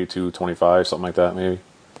 $2 maybe, $2.25, something like that, maybe.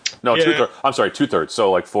 No, yeah. 2/3. I'm sorry, 2/3.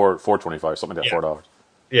 So like $4.25, something like that, $4.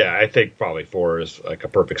 Yeah, I think probably 4 is like a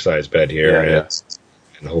perfect size bet here. Yeah.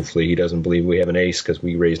 And hopefully he doesn't believe we have an ace because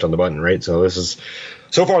we raised on the button, right? So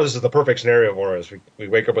so far this is the perfect scenario for us. We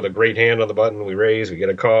wake up with a great hand on the button, we raise, we get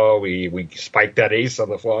a call, we spike that ace on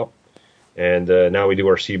the flop. And now we do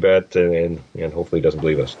our C-bet, and hopefully he doesn't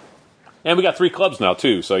believe us. And we got 3 clubs now,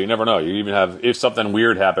 too, so you never know. You even have, if something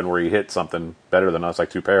weird happened where you hit something better than us, like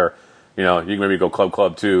 2 pair, you can maybe go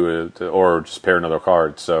club, too, or just pair another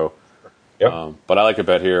card. So, yep. But I like a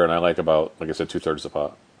bet here, and I like about, like I said, 2/3 the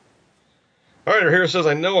pot. All right, our hero says,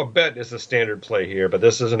 I know a bet is the standard play here, but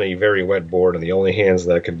this isn't a very wet board, and the only hands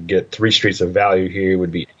that could get 3 streets of value here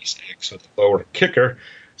would be ace-x with the lower kicker.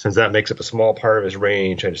 Since that makes up a small part of his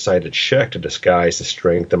range, I decided to check to disguise the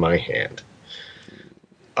strength of my hand.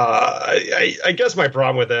 I guess my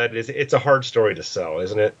problem with that is it's a hard story to sell,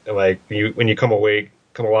 isn't it? Like when you come alive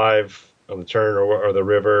on the turn or the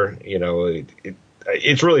river,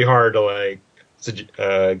 it's really hard to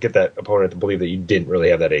get that opponent to believe that you didn't really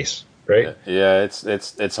have that ace, right? Yeah,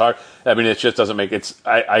 it's hard. I mean, it just doesn't make it.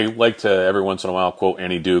 I like to every once in a while quote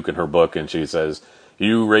Annie Duke in her book, and she says,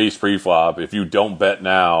 "You raise pre-flop. If you don't bet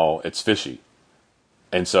now, it's fishy."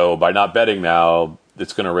 And so by not betting now,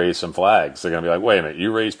 it's going to raise some flags. They're going to be like, "Wait a minute,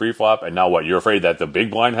 you raised pre-flop, and now what? You're afraid that the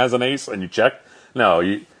big blind has an ace, and you check? No,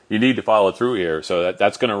 you need to follow through here." So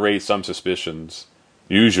that's going to raise some suspicions,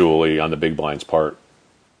 usually on the big blind's part.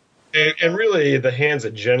 And really, the hands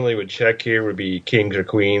that generally would check here would be kings or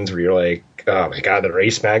queens, where you're like, oh my god, they're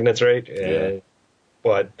ace magnets, right? Yeah.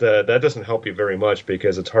 But that doesn't help you very much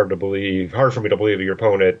because it's hard for me to believe that your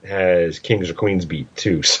opponent has kings or queens beat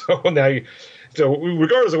too. So so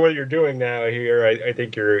regardless of what you're doing now here, I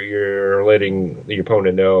think you're letting the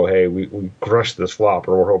opponent know, hey, we crushed this flop,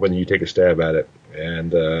 or we're hoping you take a stab at it,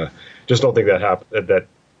 and just don't think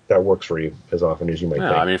that works for you as often as you might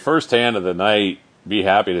think. I mean, first hand of the night. Be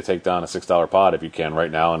happy to take down a $6 pot if you can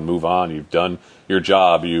right now and move on. You've done your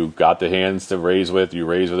job. You got the hands to raise with. You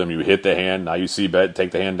raise with them. You hit the hand. Now you see bet,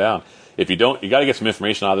 take the hand down. If you don't, you got to get some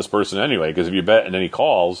information out of this person anyway, because if you bet and then he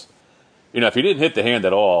calls, if he didn't hit the hand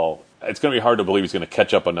at all, it's going to be hard to believe he's going to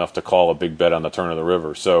catch up enough to call a big bet on the turn of the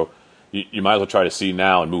river. So you might as well try to see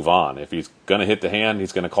now and move on. If he's going to hit the hand,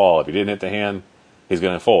 he's going to call. If he didn't hit the hand, he's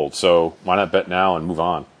going to fold. So why not bet now and move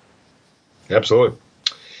on? Absolutely.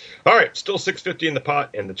 All right, still $6.50 in the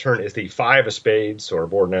pot, and the turn is the 5 of spades. So our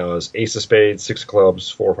board now is ace of spades, 6 of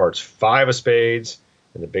clubs, 4 of hearts, 5 of spades,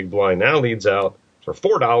 and the big blind now leads out for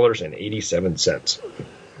 $4.87.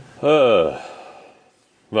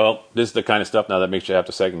 Well, this is the kind of stuff now that makes you have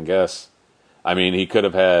to second guess. I mean, he could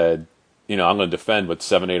have had, I'm going to defend with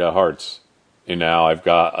 7, 8 of hearts. And now I've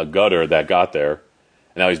got a gutter that got there,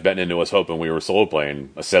 and now he's betting into us hoping we were slow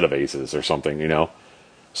playing a set of aces or something,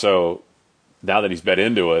 So now that he's bet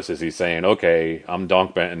into us, is he saying, okay, I'm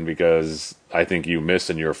donk betting because I think you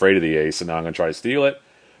missed and you're afraid of the ace, and now I'm going to try to steal it?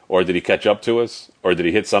 Or did he catch up to us? Or did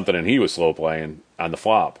he hit something and he was slow playing on the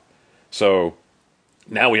flop? So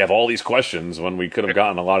now we have all these questions when we could have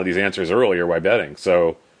gotten a lot of these answers earlier by betting.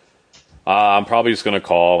 So I'm probably just going to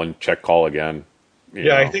call and check call again.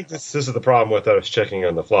 I think this is the problem with us checking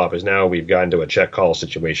on the flop, is now we've gotten to a check call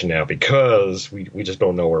situation now because we just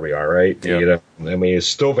don't know where we are, right? Yep. I mean, it's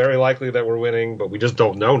still very likely that we're winning, but we just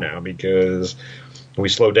don't know now because we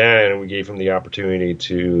slowed down and we gave him the opportunity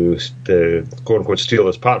to quote unquote steal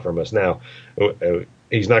this pot from us. Now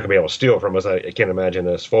he's not going to be able to steal from us. I can't imagine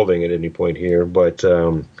us folding at any point here, but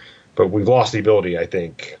we've lost the ability, I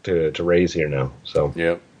think, to raise here now. So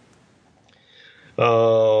yep.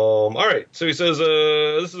 All right. So he says,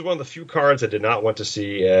 this is one of the few cards I did not want to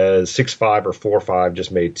see, as 6-5 or 4-5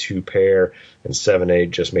 just made 2 pair and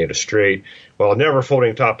 7-8 just made a straight. While never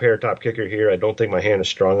folding top pair, top kicker here, I don't think my hand is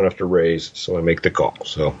strong enough to raise, so I make the call.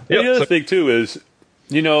 So the other thing too is,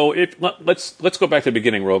 let's go back to the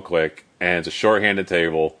beginning real quick, and it's a short-handed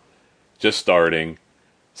table, just starting.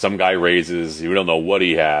 Some guy raises, we don't know what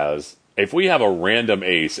he has. If we have a random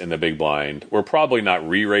ace in the big blind, we're probably not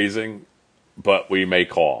re-raising, but we may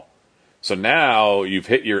call. So now you've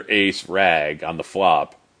hit your ace rag on the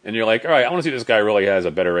flop, and you're like, all right, I want to see if this guy really has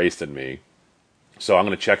a better ace than me, so I'm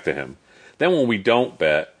going to check to him. Then when we don't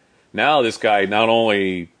bet, now this guy not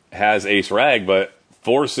only has ace rag, but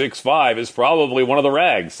 4-6-5 is probably one of the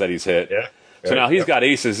rags that he's hit. Yeah. So now he's got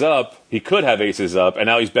aces up, he could have aces up, and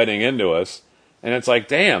now he's betting into us. And it's like,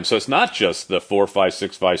 damn, so it's not just the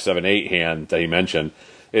 4-5, 6-5, 7-8 hand that he mentioned.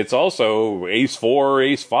 It's also ace 4,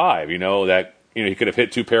 ace 5, that he could have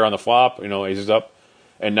hit 2 pair on the flop, aces up,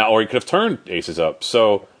 and now, or he could have turned aces up.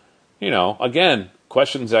 So, again,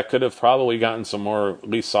 questions that could have probably gotten some more at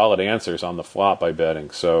least solid answers on the flop by betting.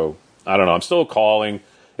 So I don't know. I'm still calling.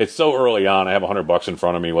 It's so early on. I have $100 in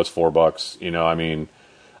front of me. What's $4?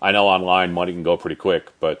 I know online money can go pretty quick,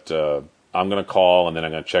 but I'm going to call and then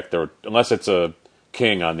I'm going to check unless it's a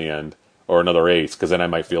king on the end or another ace, because then I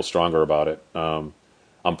might feel stronger about it. I'm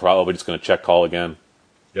probably just going to check call again.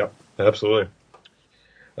 Yep, absolutely.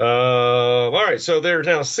 All right, so there's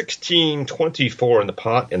now 16-24 in the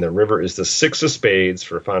pot, and the river is the 6 of spades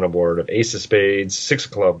for a final board of ace of spades, 6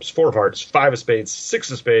 of clubs, 4 of hearts, 5 of spades,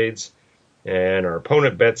 6 of spades, and our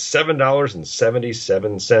opponent bets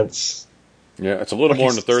 $7.77. Yeah, it's a little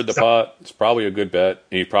more than a third of the pot. It's probably a good bet.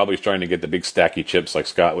 And he probably is trying to get the big stacky chips like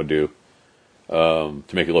Scott would do to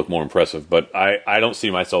make it look more impressive. But I don't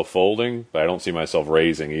see myself folding, but I don't see myself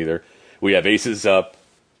raising either. We have aces up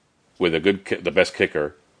with the best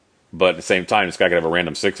kicker, but at the same time, this guy could have a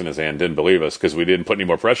random 6 in his hand. Didn't believe us because we didn't put any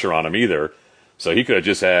more pressure on him either. So he could have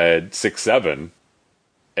just had 6-7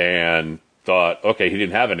 and thought, okay, he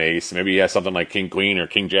didn't have an ace. Maybe he has something like king queen or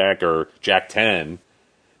king jack or jack 10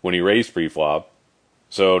 when he raised pre-flop.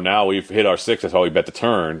 So now we've hit our 6. That's how we bet the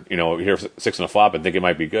turn. You know, we hear 6 on the flop and think it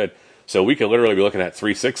might be good. So we could literally be looking at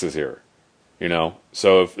 3 6s here. You know,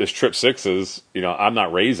 so if this trip 6s, you know, I'm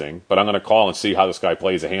not raising, but I'm going to call and see how this guy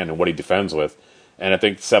plays a hand and what he defends with. And I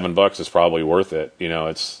think $7 is probably worth it. You know,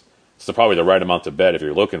 it's probably the right amount to bet if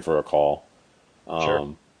you're looking for a call.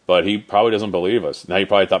 Sure. But he probably doesn't believe us. Now he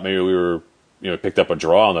probably thought maybe we were, you know, picked up a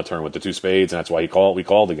draw on the turn with the 2 spades, and that's why we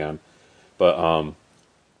called again. But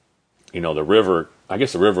you know, the river. I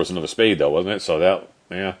guess the river was another spade though, wasn't it? So that,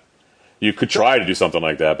 yeah, you could try to do something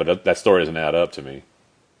like that, but that story doesn't add up to me.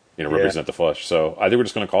 You know, represent the flush. So I think we're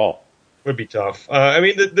just going to call. Would be tough. I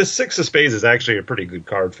mean, the 6 of spades is actually a pretty good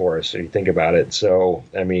card for us, if you think about it. So,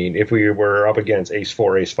 I mean, if we were up against ace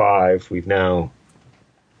 4, ace 5, we've now,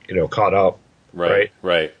 you know, caught up. Right.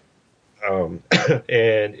 And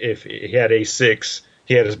if he had ace 6,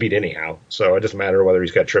 he had us beat anyhow. So it doesn't matter whether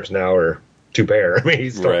he's got trips now or 2 pair. I mean,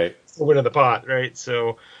 he's still winning the pot, right?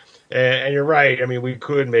 So, and you're right. I mean, we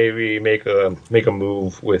could maybe make a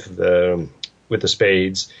move with the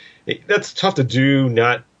spades. That's tough to do,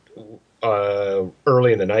 not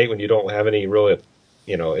early in the night when you don't have any real,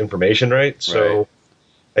 you know, information, right? So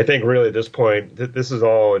I think really at this point, this is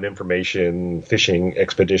all an information fishing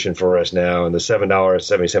expedition for us now, and the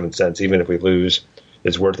 $7.77, even if we lose,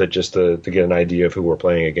 is worth it just to get an idea of who we're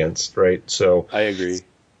playing against, right? So I agree.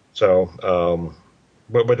 So,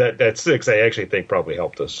 but that 6, I actually think probably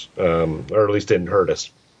helped us, or at least didn't hurt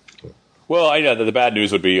us. Well, I know that the bad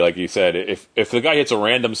news would be, like you said, if the guy hits a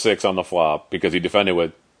random 6 on the flop because he defended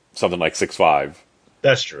with something like 6-5.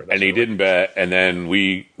 That's true. And he didn't bet, and then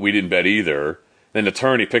we didn't bet either. Then the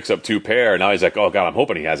turn, he picks up 2 pair. Now he's like, oh, God, I'm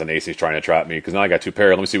hoping he has an ace. He's trying to trap me because now I got 2 pair.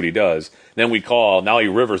 Let me see what he does. Then we call. Now he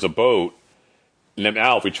rivers a boat. And then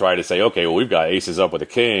now if we try to say, okay, well, we've got aces up with a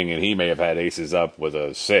king, and he may have had aces up with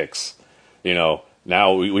a 6. You know,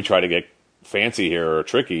 now we try to get fancy here or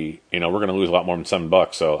tricky. You know, we're going to lose a lot more than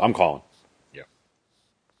 $7. So I'm calling. Yeah.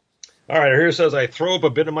 All right, here it says I throw up a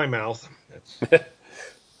bit in my mouth.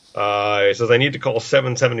 It says I need to call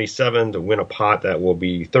 777 to win a pot that will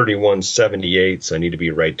be 3178, so I need to be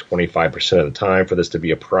right 25% of the time for this to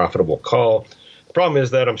be a profitable call. The problem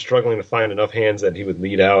is that I'm struggling to find enough hands that he would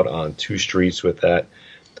lead out on 2 streets with that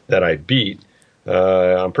I beat.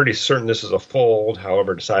 I'm pretty certain this is a fold,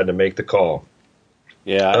 however, decided to make the call.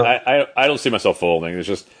 Yeah, I don't see myself folding. It's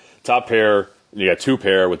just top pair. You got 2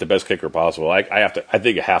 pair with the best kicker possible. I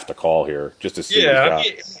think you have to call here just to see. Yeah,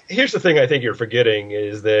 here's the thing I think you're forgetting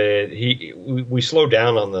is that we slowed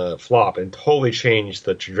down on the flop and totally changed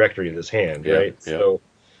the trajectory of this hand, right? Yeah.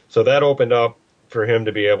 So that opened up for him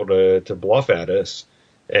to be able to bluff at us.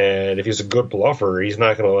 And if he's a good bluffer, he's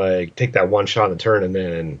not going to like take that one shot on the turn and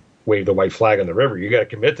then wave the white flag on the river. You got to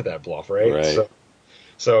commit to that bluff, right?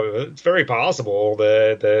 So it's very possible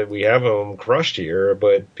that we have him crushed here,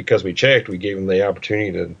 but because we checked, we gave him the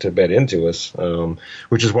opportunity to bet into us,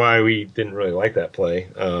 which is why we didn't really like that play.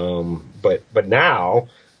 But now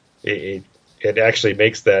it actually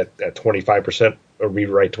makes that 25% or read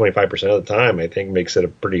right 25% of the time, I think makes it a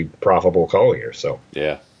pretty profitable call here. So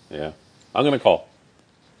yeah, I'm going to call.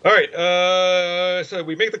 All right, so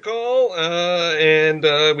we make the call, and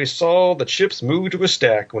we saw the chips move to a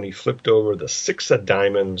stack when he flipped over the 6 of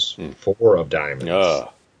diamonds, 4 of diamonds.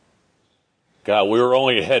 God, we were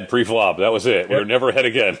only ahead pre-flop. That was it. We were never ahead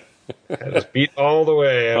again. Had us beat all the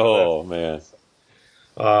way. Man.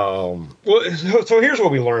 Well, so here's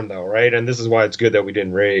what we learned, though, right? And this is why it's good that we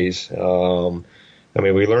didn't raise. I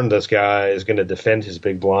mean, we learned this guy is going to defend his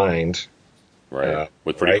big blind. Right,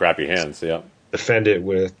 with pretty crappy hands, yeah. Defend it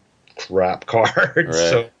with crap cards. Right.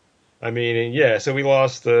 So, I mean, yeah. So we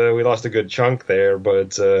lost a good chunk there,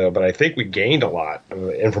 but I think we gained a lot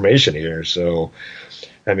of information here. So,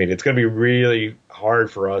 I mean, it's going to be really hard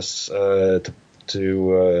for us to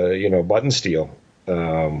button steal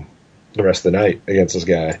the rest of the night against this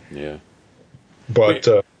guy. Yeah. But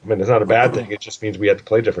I mean, it's not a bad thing. It just means we have to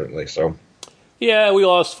play differently. So. Yeah, we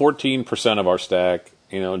lost 14% of our stack.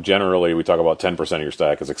 You know, generally we talk about 10% of your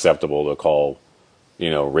stack is acceptable to call, you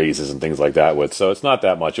know, raises and things like that with. So it's not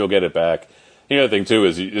that much. You'll get it back. The other thing too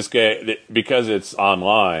is you just get, because it's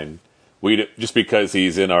online. Just because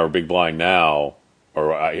he's in our big blind now,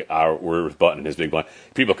 or we're buttoning his big blind,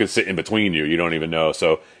 people could sit in between you. You don't even know.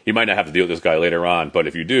 So you might not have to deal with this guy later on. But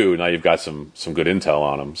if you do, now you've got some good intel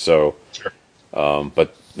on him. So, sure.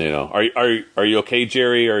 But you know, are you okay,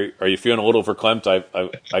 Jerry? Are you feeling a little verklempt?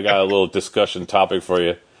 I got a little discussion topic for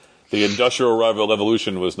you. The Industrial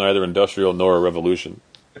Revolution was neither industrial nor a revolution.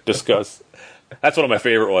 Discuss. That's one of my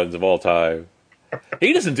favorite ones of all time.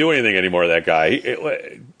 He doesn't do anything anymore, that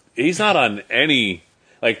guy. He's not on any...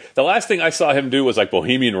 Like, the last thing I saw him do was, like,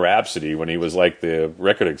 Bohemian Rhapsody when he was, like, the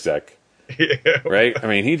record exec. Yeah. Right? I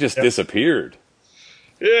mean, he just disappeared.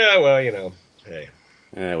 Yeah, well, you know, hey.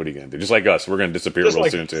 What are you going to do? Just like us. We're going to disappear real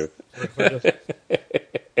soon, too.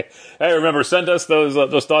 Hey, remember, send us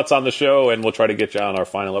those thoughts on the show, and we'll try to get you on our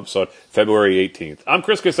final episode, February 18th. I'm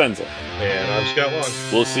Chris Cosenza. And I'm Scott Long.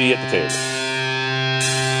 We'll see you at the table.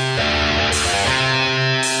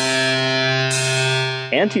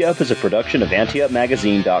 Ante Up is a production of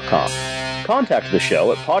anteupmagazine.com. Contact the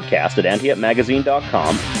show at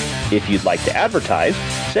podcast@anteupmagazine.com. If you'd like to advertise,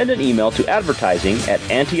 send an email to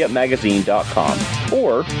advertising@anteupmagazine.com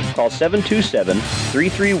or call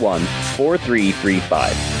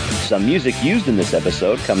 727-331-4335. Some music used in this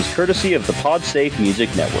episode comes courtesy of the PodSafe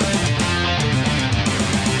Music Network.